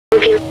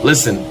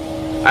Listen,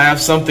 I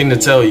have something to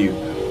tell you.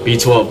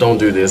 B12, don't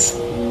do this.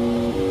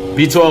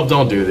 B12,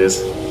 don't do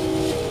this.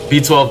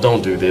 B12,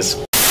 don't do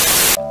this.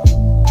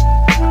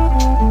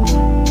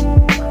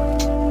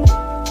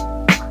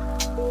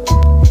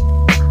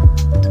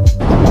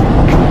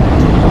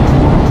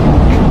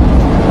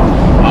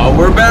 Oh,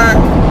 we're back.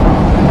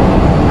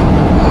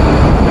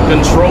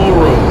 Control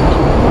room.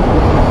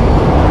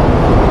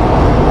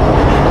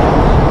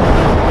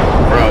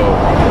 Bro.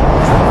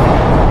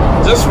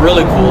 Just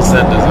really cool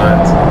set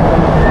designs.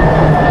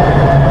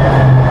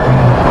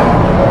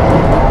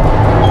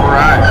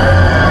 Alright.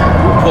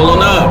 We're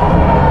pulling up.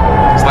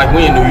 It's like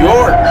we in New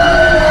York.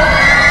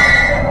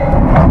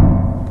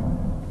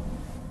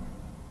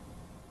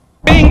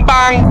 Bing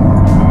bang.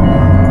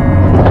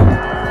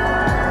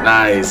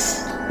 Nice.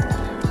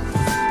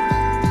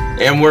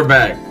 And we're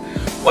back.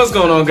 What's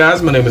going on,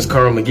 guys? My name is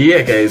Carl McGee,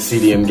 aka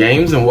CDM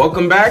Games, and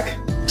welcome back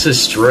to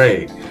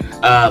Stray.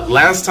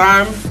 Last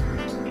time,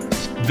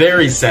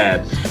 very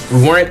sad.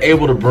 We weren't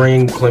able to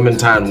bring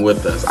Clementine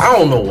with us. I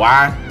don't know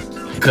why,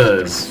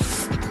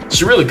 because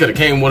she really could have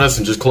came with us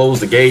and just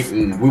closed the gate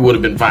and we would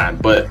have been fine,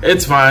 but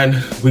it's fine.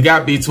 We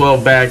got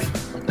B12 back,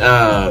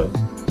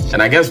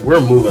 and I guess we're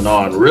moving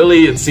on.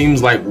 Really, it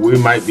seems like we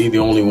might be the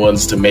only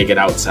ones to make it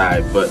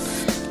outside, but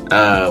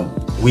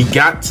we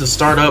got to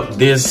start up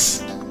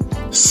this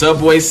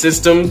subway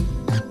system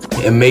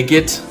and make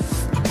it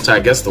to, I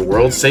guess, the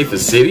world's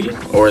safest city,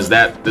 or is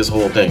that this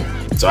whole thing?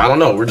 So I don't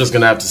know. We're just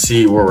gonna have to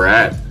see where we're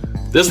at.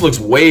 This looks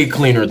way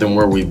cleaner than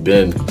where we've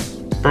been.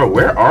 Bro,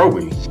 where are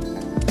we?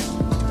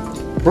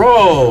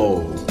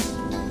 Bro.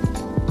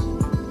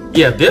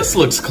 Yeah, this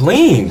looks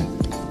clean.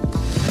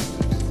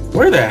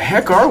 Where the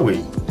heck are we?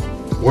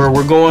 Where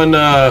we're going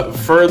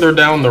further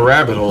down the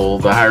rabbit hole,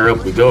 the higher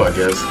up we go, I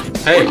guess.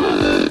 Hey,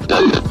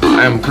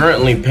 I am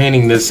currently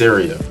painting this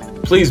area.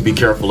 Please be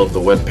careful of the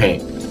wet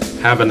paint.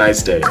 Have a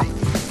nice day.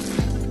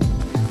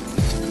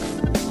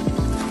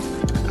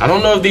 I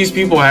don't know if these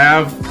people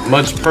have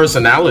much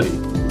personality.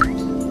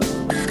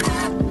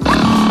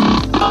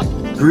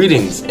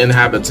 Greetings,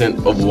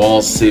 inhabitant of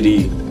Wall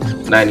City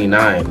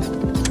 99.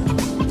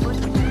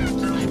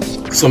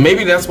 So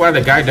maybe that's why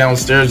the guy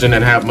downstairs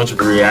didn't have much of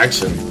a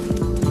reaction.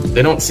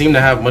 They don't seem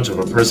to have much of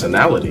a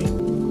personality.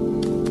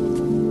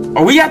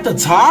 Are we at the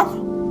top?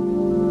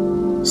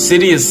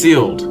 City is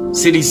sealed.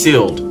 City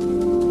sealed.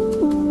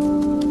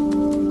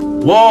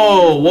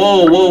 Whoa,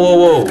 whoa, whoa,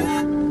 whoa, whoa.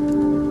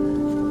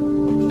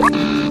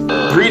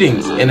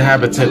 Greetings,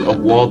 inhabitant of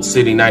Walled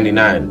City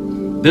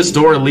 99. This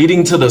door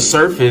leading to the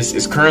surface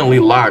is currently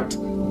locked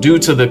due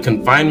to the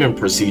confinement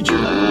procedure.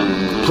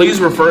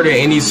 Please refer to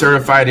any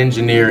certified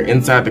engineer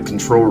inside the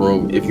control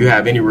room if you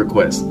have any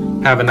requests.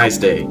 Have a nice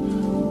day.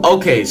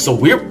 Okay, so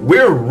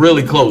we're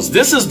really close.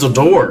 This is the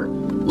door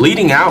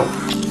leading out.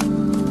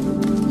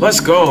 Let's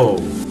go.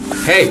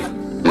 Hey.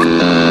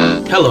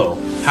 Hello.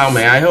 How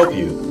may I help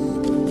you?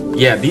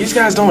 Yeah, these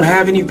guys don't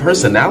have any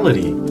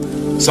personality.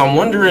 So I'm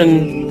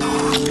wondering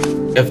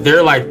if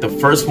they're like the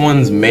first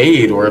ones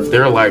made, or if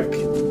they're like,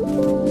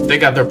 they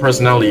got their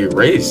personality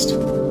erased.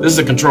 This is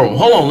a control room.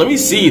 Hold on, let me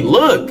see.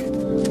 Look.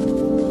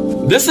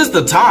 This is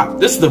the top.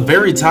 This is the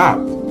very top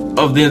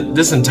of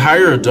this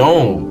entire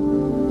dome.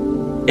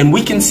 And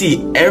we can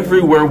see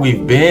everywhere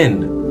we've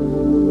been.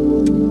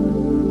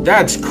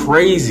 That's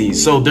crazy.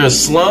 So there's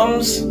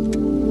slums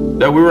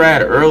that we were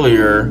at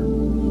earlier.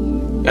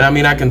 And I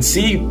mean, I can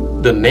see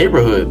the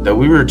neighborhood that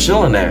we were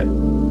chilling at.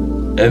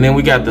 And then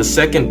we got the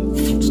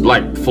second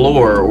like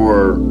floor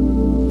or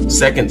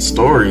second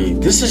story.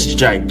 This is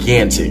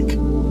gigantic.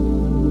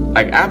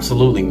 Like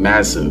absolutely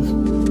massive.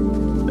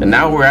 And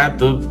now we're at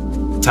the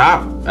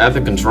top, at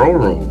the control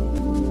room.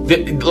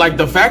 Like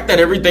the fact that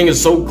everything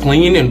is so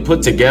clean and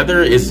put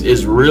together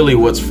is really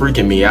what's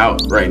freaking me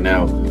out right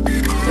now.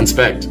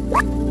 Inspect.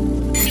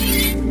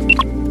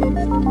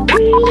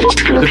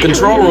 The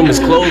control room is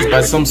closed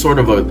by some sort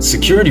of a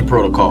security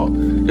protocol.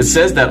 It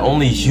says that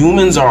only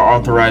humans are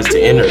authorized to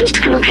enter.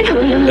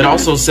 It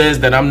also says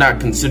that I'm not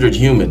considered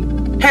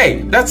human.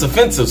 Hey, that's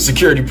offensive,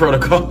 security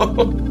protocol.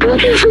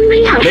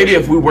 Maybe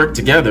if we work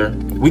together,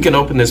 we can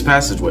open this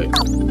passageway.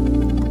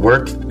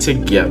 Work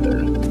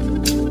together.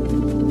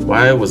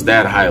 Why was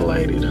that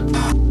highlighted?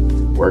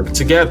 Work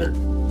together.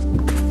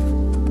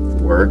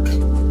 Work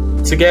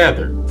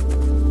together.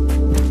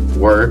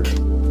 Work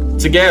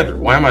together.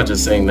 Why am I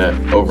just saying that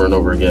over and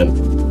over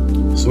again?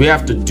 So we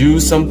have to do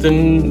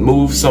something,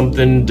 move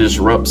something,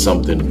 disrupt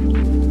something.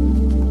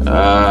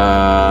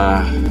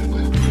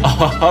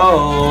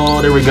 Oh,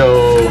 there we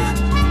go.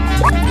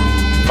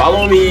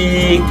 Follow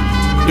me.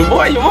 Your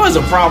boy's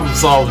a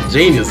problem-solving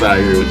genius out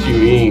here. What you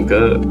mean,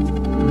 cuz?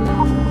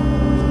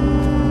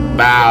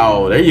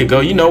 Bow. There you go.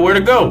 You know where to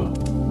go.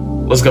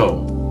 Let's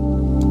go.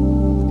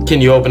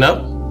 Can you open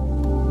up?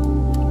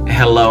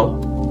 Hello.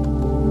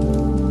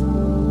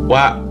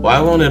 Why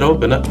won't it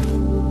open up?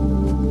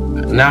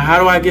 Now, how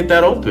do I get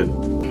that open?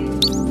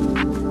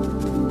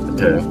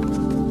 Okay.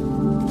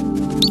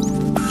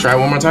 Try it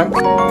one more time.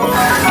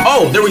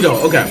 Oh, there we go.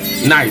 Okay,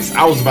 nice.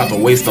 I was about to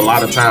waste a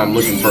lot of time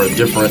looking for a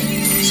different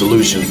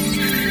solution.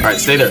 Alright,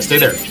 stay there, stay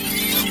there.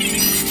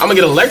 I'm gonna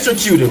get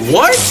electrocuted.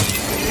 What?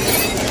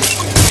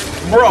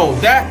 Bro,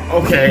 that...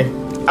 Okay.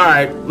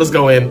 Alright, let's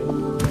go in.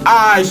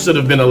 I should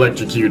have been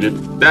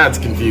electrocuted. That's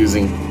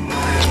confusing.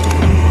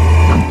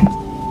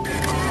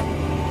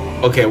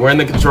 Okay, we're in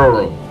the control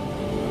room.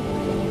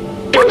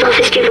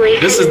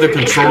 This is the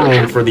control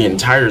room for the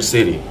entire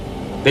city.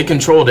 They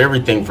controlled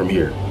everything from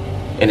here.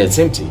 And it's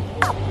empty.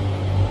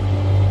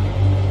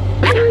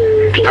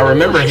 I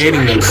remember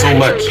hating them so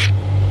much.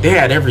 They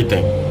had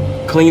everything.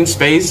 Clean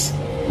space,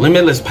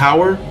 limitless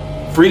power,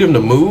 freedom to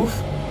move.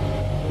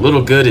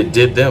 Little good it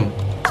did them.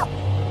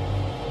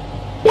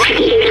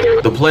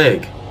 The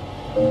plague.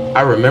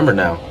 I remember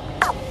now.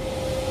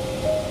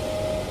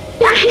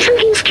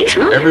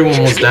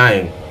 Everyone was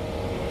dying,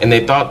 and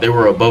they thought they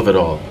were above it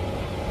all.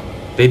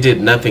 They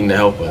did nothing to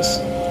help us.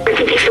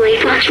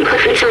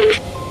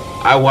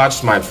 I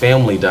watched my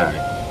family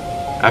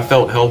die. I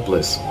felt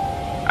helpless.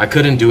 I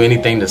couldn't do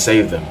anything to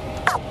save them.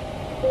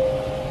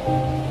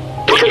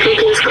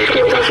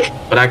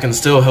 But I can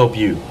still help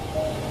you.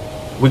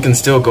 We can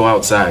still go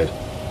outside.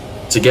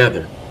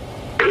 Together.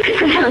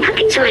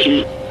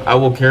 I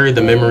will carry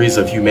the memories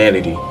of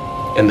humanity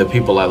and the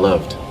people I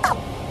loved.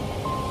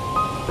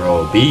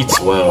 Bro,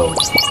 B12.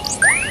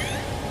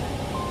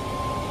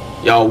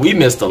 Y'all, we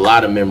missed a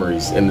lot of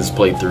memories in this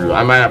playthrough.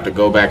 I might have to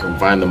go back and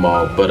find them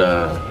all, but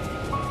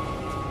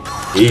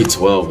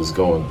B12 is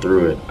going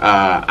through it.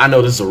 I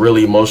know this is a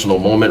really emotional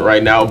moment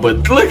right now,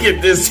 but look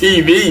at this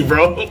TV,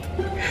 bro.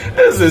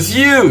 This is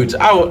huge.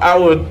 I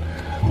would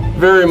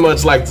very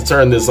much like to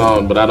turn this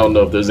on, but I don't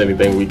know if there's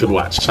anything we could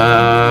watch.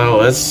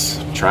 Let's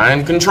try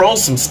and control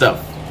some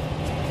stuff.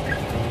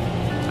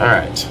 All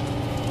right.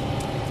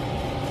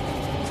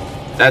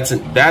 That's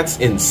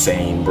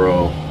insane,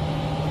 bro.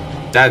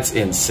 That's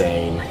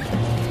insane.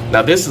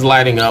 Now this is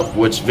lighting up,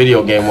 which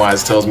video game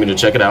wise tells me to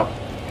check it out.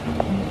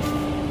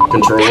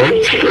 Control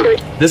room.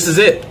 This is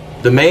it.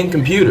 The main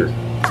computer.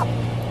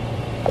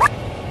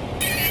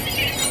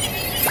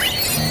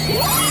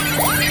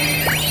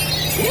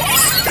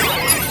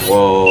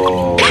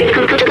 Whoa.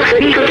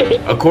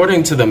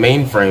 According to the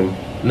mainframe,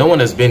 no one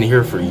has been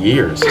here for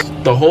years.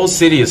 The whole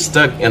city is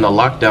stuck in a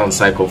lockdown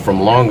cycle from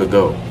long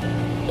ago.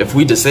 If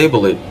we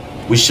disable it,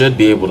 we should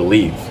be able to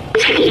leave.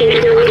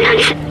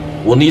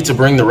 We'll need to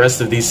bring the rest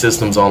of these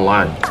systems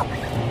online.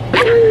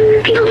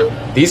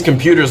 These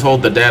computers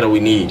hold the data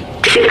we need.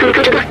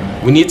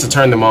 We need to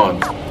turn them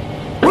on.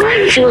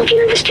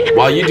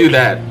 While you do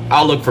that,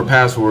 I'll look for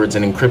passwords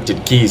and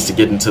encrypted keys to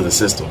get into the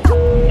system.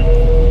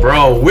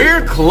 Bro,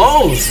 we're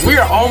close.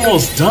 We're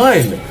almost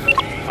done.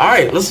 All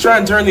right, let's try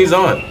and turn these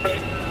on.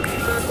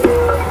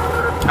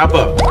 Hop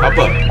up, hop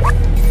up.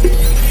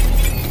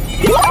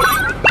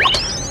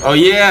 Oh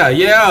yeah,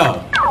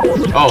 yeah.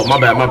 Oh, my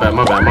bad, my bad,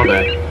 my bad, my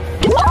bad.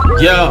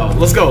 Yeah,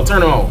 let's go,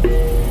 turn it on.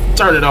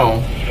 Turn it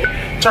on.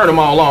 Turn them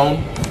all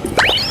on.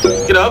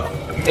 Get up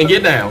and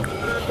get down.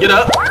 Get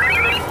up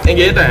and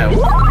get down.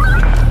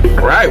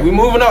 All right, we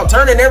moving on,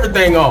 turning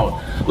everything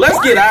on. Let's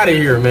get out of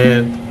here,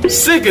 man.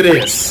 Sick of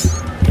this.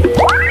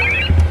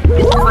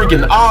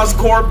 Freaking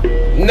Oscorp,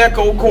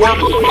 Neko Corp.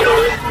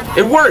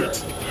 It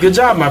worked. Good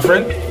job, my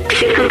friend.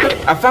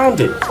 I found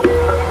it.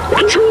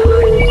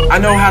 I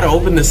know how to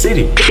open the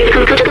city.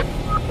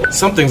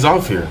 Something's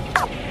off here.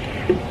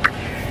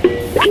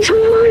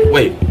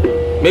 Wait,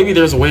 maybe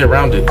there's a way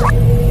around it.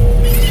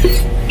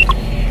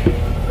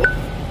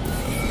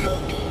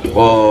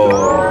 Whoa.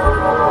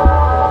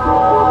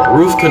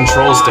 Roof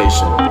control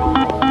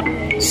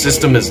station.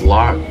 System is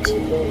locked.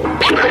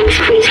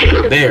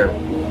 There.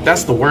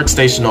 That's the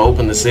workstation to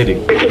open the city.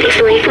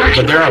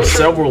 But there are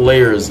several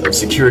layers of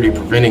security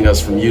preventing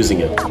us from using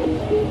it.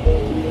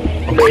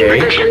 Okay.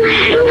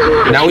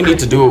 Now we need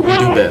to do what we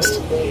do best.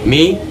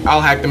 Me,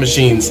 I'll hack the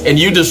machines, and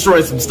you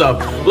destroy some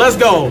stuff. Let's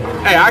go.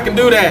 Hey, I can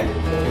do that.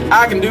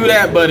 I can do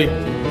that, buddy.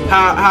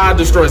 How I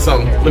destroy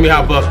something? Let me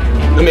hop up.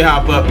 Let me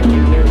hop up.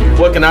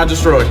 What can I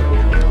destroy?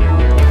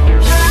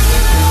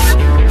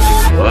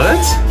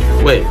 What?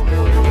 Wait.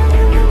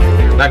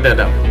 Knock that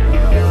down.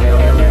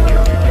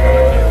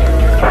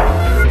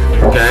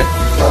 Okay.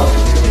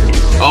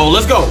 Oh,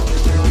 let's go.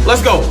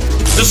 Let's go.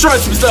 Destroy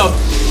some stuff.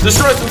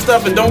 Destroy some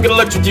stuff and don't get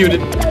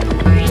electrocuted.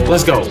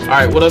 Let's go. All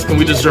right, what else can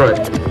we destroy?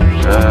 Do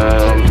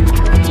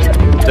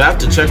I have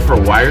to check for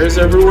wires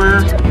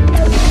everywhere?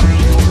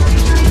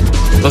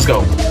 Let's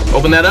go.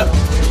 Open that up.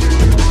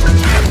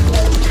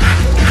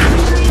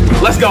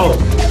 Let's go.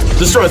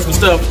 Destroy some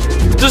stuff.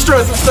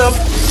 Destroy some stuff.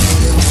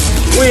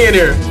 We in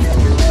here.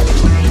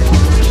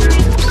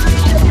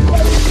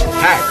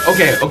 Hack.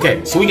 Okay,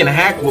 okay. So we can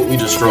hack what we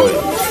destroyed.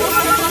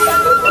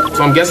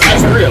 So I'm guessing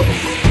there's 3 of them.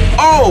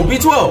 Oh,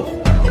 B12.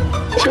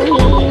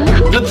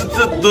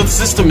 The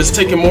system is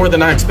taking more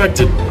than I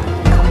expected.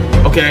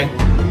 Okay.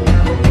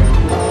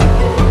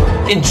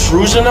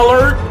 Intrusion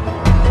alert?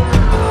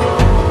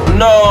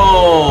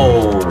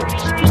 No.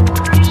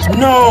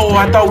 No,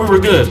 I thought we were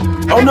good.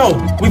 Oh no,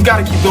 we've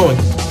got to keep going.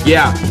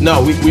 Yeah,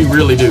 no, we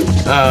really do.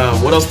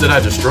 What else did I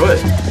destroy?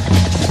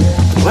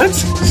 What?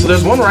 So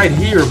there's one right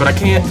here, but I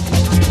can't.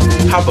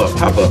 Hop up,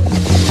 hop up.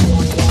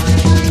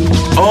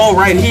 Oh,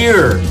 right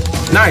here.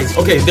 Nice.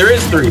 Okay, there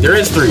is 3. There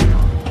is 3.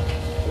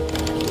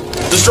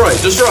 Destroy.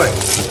 Destroy.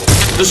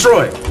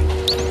 Destroy.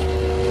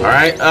 All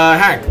right.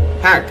 Hack.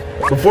 Hack.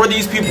 Before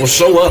these people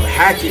show up,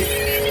 hack it.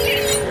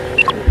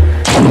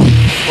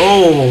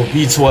 Oh,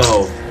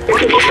 B12.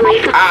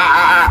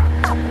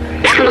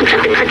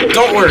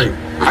 Don't worry.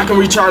 I can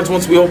recharge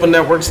once we open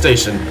that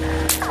workstation.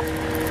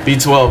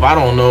 B12, I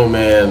don't know,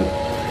 man.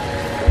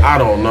 I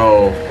don't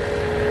know.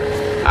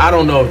 I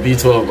don't know if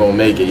B12 gonna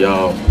make it,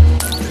 y'all.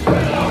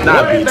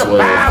 Not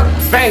B12.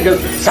 Fingers,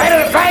 say to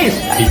the face.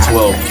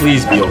 B12,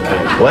 please be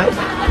okay. What?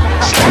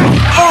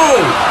 Oh!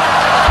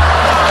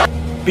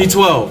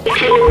 B12.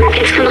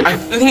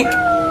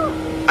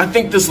 I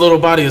think this little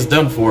body is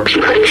done for.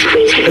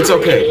 It's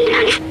okay.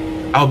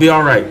 I'll be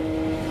all right.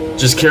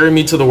 Just carry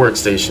me to the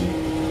workstation.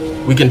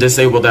 We can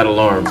disable that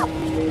alarm.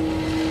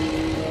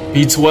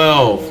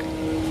 B12.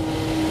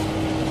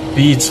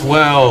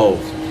 B12.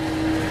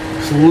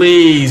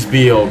 Please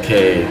be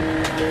okay.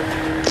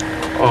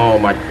 Oh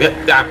my,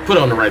 I put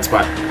it on the right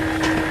spot.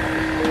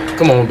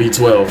 Come on,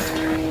 B12.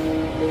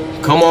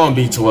 Come on,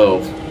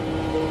 B12.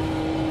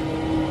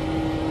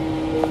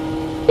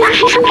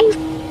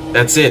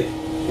 That's it.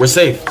 We're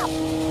safe.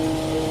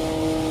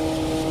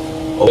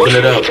 Open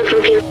it up.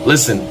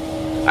 Listen,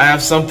 I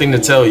have something to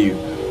tell you.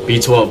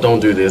 B12, don't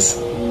do this.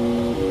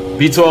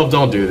 B12,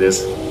 don't do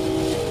this.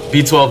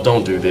 B12,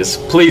 don't do this.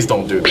 Please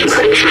don't do this.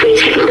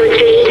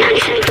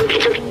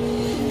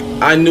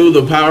 I knew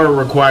the power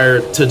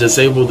required to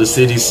disable the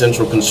city's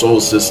central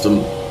control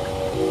system.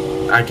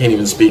 I can't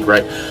even speak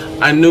right.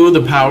 I knew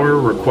the power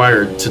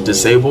required to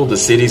disable the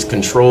city's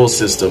control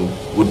system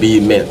would be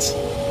immense.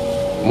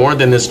 More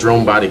than this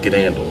drone body could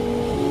handle.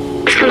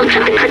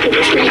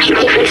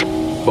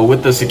 But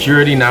with the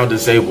security now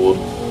disabled,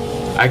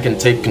 I can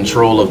take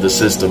control of the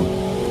system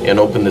and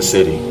open the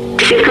city.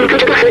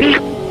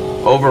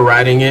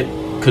 Overriding it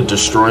could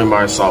destroy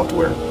my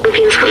software.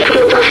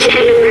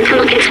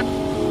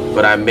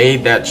 But I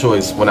made that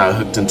choice when I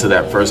hooked into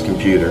that first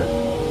computer,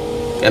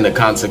 and the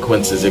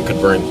consequences it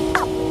could bring.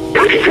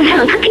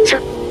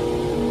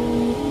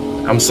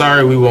 I'm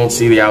sorry we won't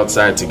see the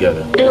outside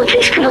together.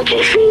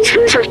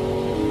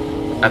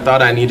 I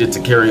thought I needed to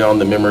carry on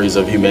the memories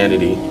of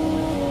humanity,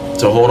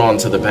 to hold on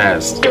to the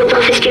past.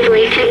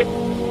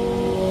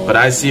 But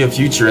I see a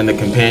future in the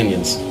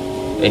companions,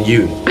 and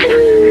you.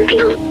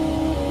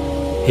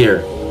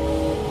 Here,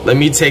 let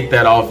me take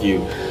that off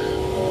you.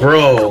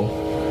 Bro,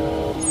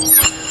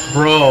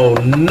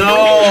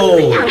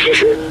 no!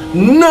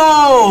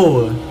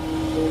 No!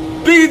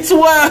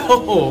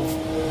 B12!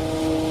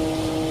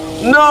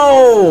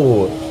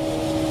 No!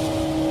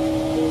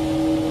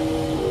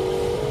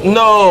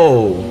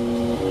 No!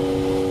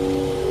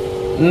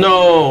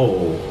 No!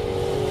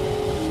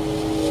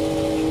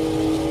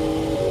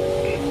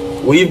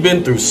 We've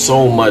been through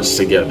so much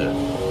together.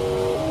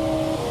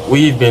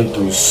 We've been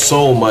through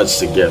so much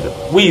together.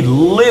 We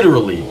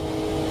literally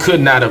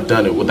could not have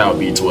done it without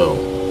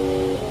B12.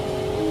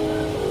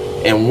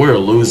 And we're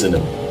losing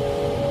him.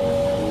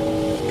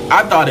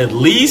 I thought at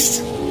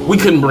least we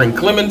couldn't bring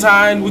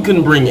Clementine. We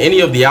couldn't bring any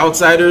of the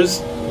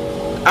outsiders.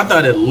 I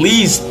thought at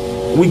least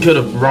we could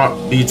have brought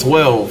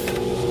B12.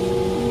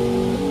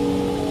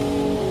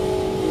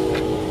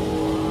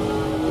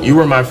 You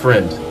were my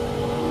friend.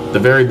 The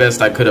very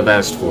best I could have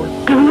asked for.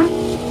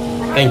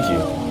 Thank you.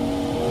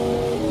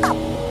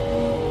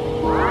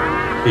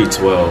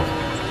 B12.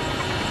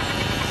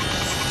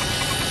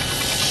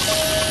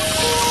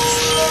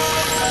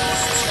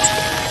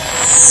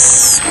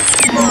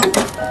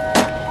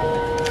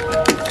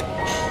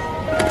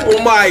 Oh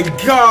my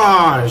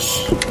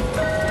gosh!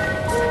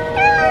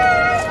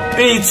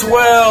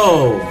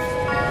 B12!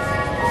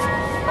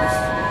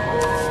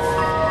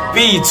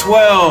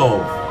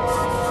 B12!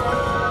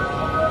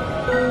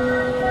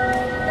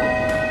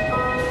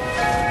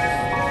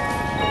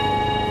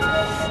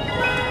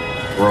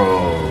 Bro.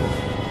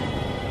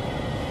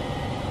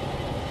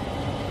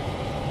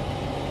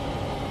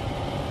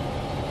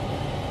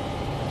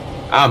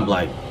 I'm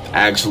like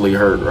actually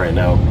hurt right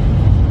now.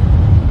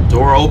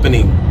 Door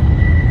opening.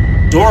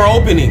 Door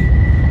opening.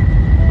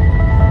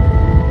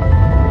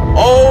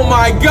 Oh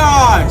my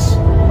gosh!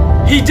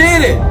 He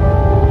did it!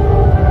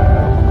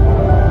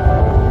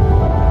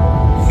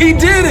 He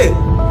did it!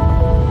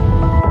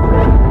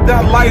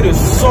 That light is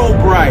so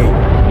bright.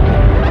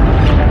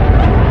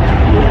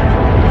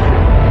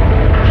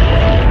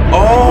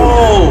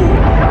 Oh!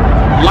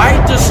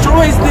 Light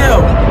destroys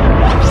them!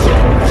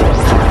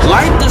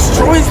 Light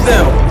destroys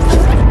them!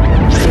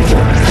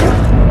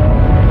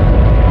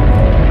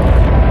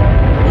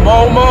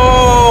 Momo!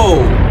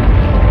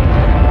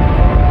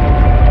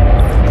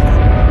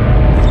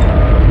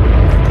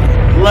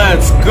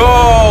 Let's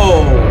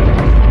go!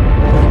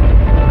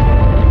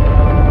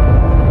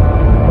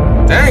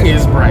 Dang,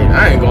 it's bright.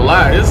 I ain't gonna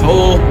lie, this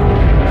whole...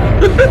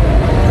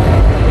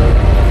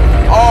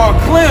 Oh,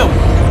 Clem!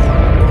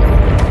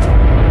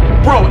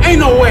 Bro, ain't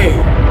no way!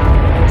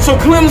 So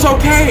Clem's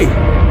okay!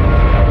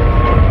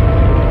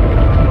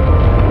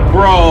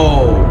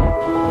 Bro!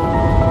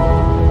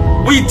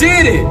 We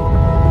did it!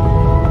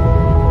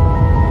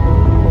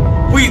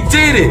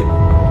 did it.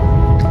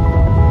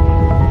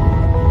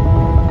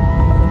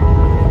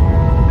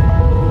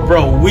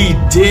 Bro, we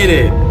did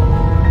it.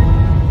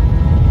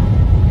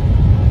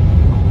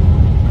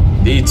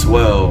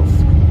 B12.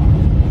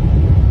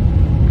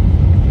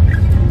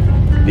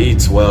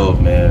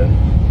 B12, man.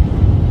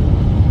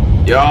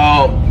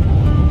 Y'all,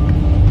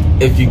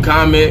 if you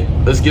comment,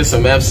 let's get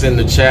some F's in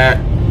the chat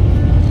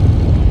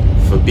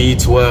for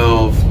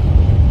B12.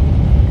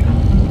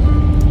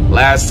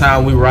 Last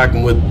time we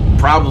rocking with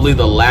probably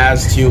the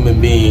last human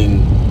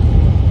being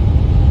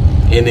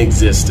in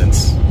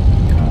existence.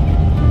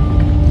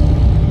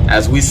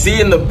 As we see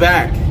in the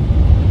back,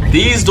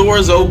 these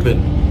doors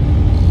open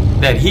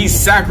that he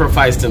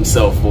sacrificed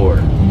himself for.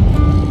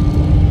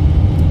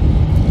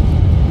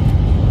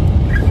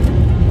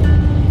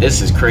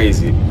 This is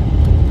crazy.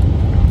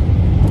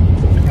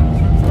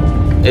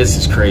 This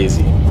is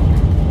crazy.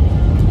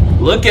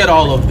 Look at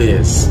all of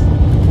this.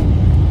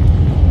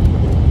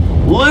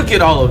 Look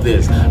at all of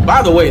this.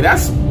 By the way,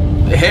 that's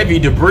heavy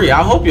debris.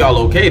 I hope y'all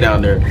okay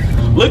down there.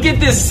 Look at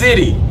this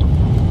city.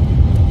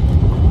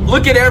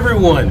 Look at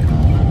everyone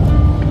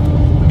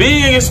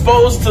being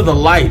exposed to the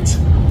light.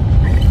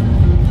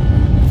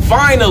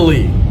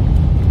 Finally,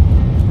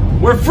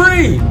 we're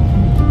free.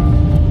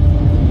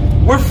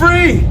 We're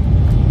free.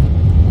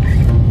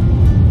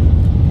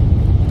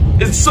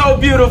 It's so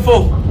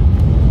beautiful.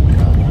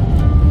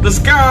 The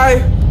sky,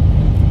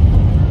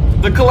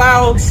 the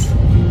clouds.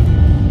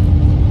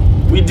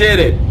 We did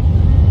it.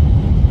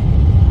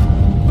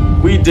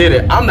 We did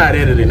it. I'm not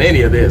editing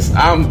any of this.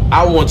 I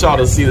want y'all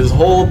to see this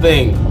whole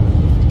thing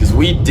because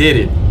we did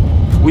it.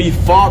 We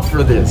fought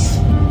for this.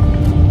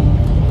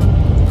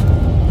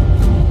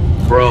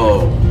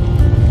 Bro,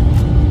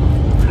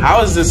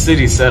 how is this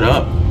city set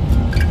up?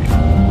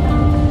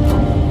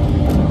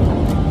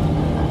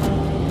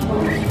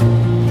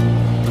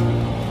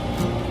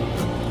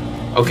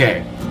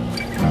 Okay.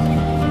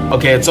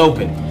 Okay, it's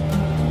open.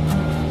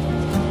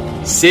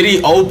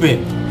 City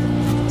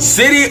open.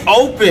 City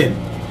open.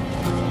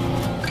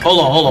 Hold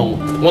on, hold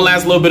on. One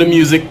last little bit of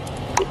music.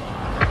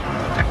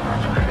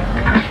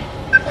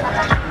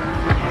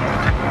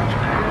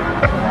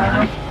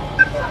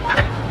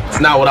 It's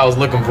not what I was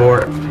looking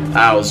for.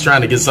 I was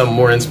trying to get something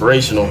more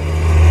inspirational.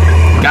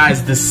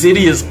 Guys, the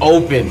city is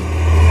open.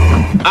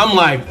 I'm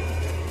like,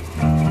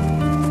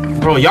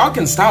 bro, y'all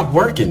can stop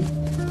working.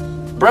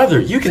 Brother,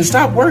 you can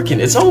stop working.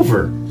 It's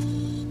over.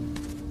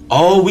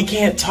 Oh, we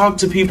can't talk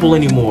to people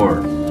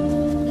anymore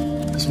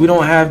because we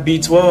don't have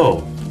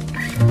B12.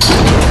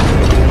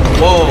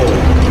 Whoa.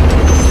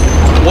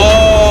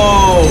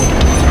 Whoa.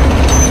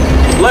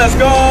 Let's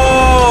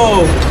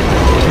go.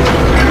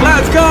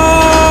 Let's go.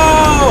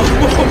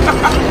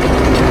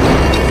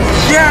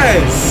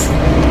 Yes.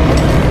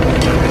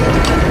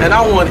 And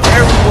I want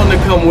everyone to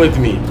come with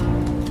me.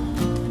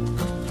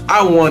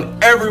 I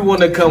want everyone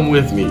to come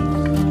with me.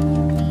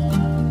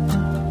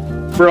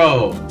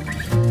 Bro.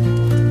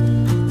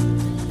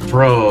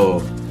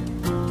 Bro.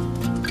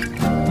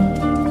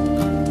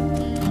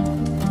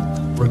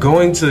 We're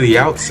going to the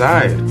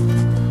outside.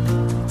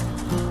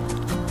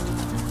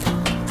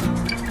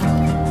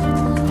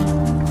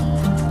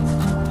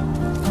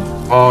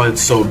 Oh,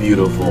 it's so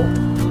beautiful.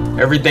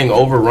 Everything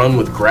overrun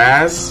with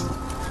grass.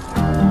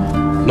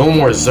 No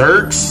more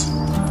Zerks.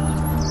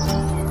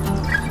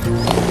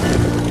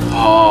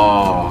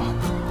 Oh.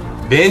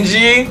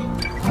 Benji,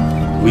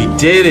 we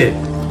did it.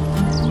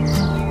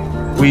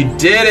 We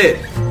did it.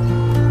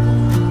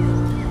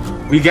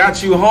 We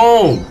got you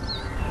home.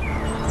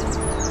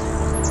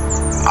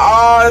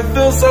 Oh, it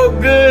feels so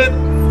good.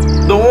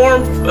 The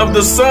warmth of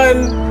the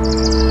sun.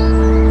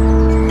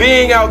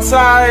 Being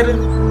outside.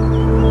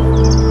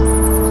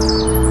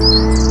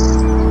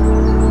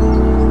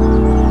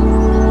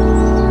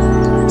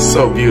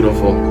 So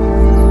beautiful.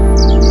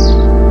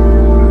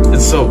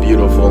 It's so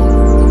beautiful.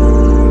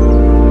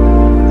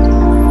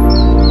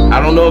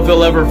 I don't know if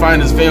he'll ever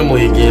find his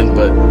family again,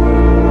 but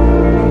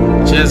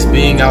just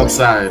being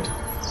outside.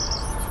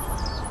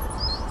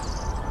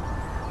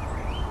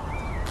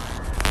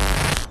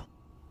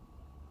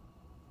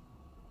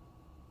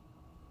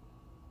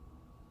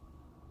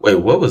 Wait,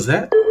 what was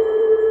that?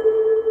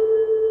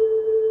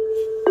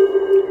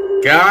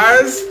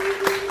 Guys,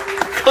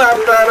 clap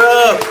that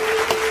up.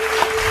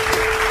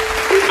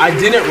 I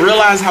didn't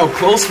realize how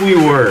close we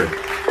were.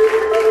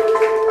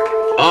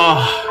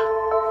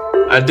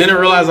 I didn't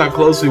realize how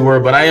close we were,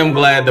 but I am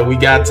glad that we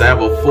got to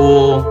have a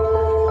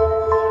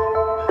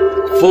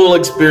full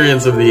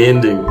experience of the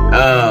ending.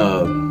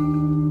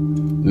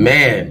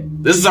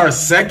 Man, this is our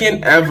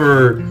second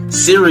ever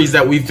series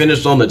that we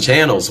finished on the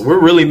channel, so we're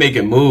really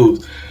making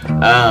moves.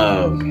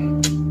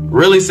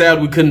 Really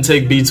sad we couldn't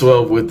take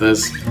B12 with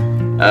us,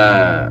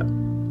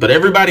 but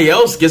everybody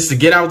else gets to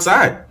get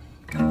outside.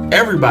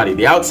 Everybody,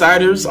 the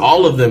outsiders,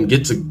 all of them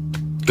get to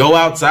go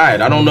outside.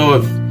 I don't know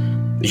if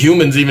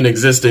humans even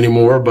exist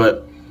anymore,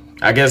 but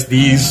I guess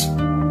these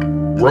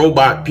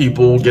robot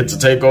people get to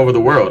take over the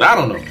world. I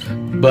don't know.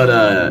 But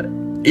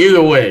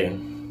either way,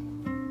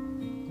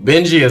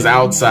 Benji is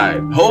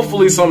outside.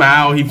 Hopefully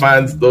somehow he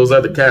finds those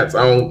other cats.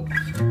 I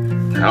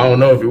I don't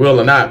know if he will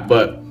or not,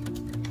 but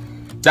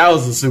that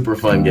was a super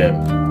fun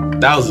game.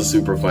 That was a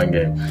super fun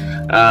game.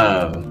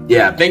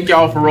 Yeah, thank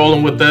y'all for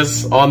rolling with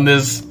us on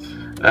this.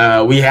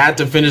 We had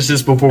to finish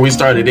this before we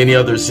started any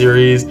other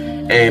series,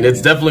 and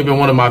it's definitely been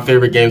one of my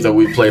favorite games that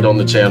we've played on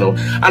the channel.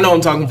 I know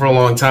I'm talking for a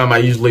long time. I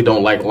usually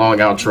don't like long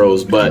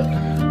outros, but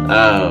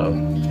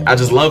I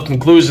just love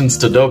conclusions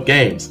to dope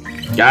games.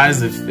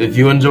 Guys, if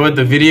you enjoyed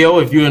the video,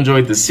 if you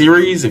enjoyed the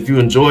series, if you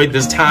enjoyed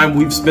this time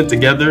we've spent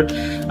together,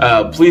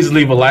 please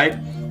leave a like.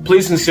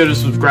 Please consider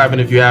subscribing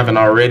if you haven't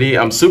already.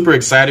 I'm super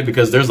excited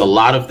because there's a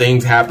lot of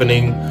things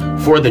happening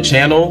for the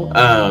channel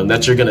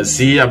that you're gonna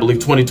see. I believe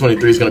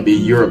 2023 is gonna be a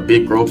year of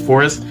big growth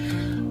for us.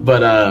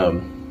 But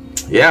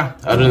yeah,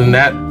 other than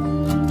that,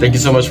 thank you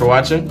so much for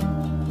watching.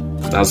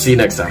 I'll see you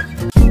next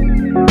time.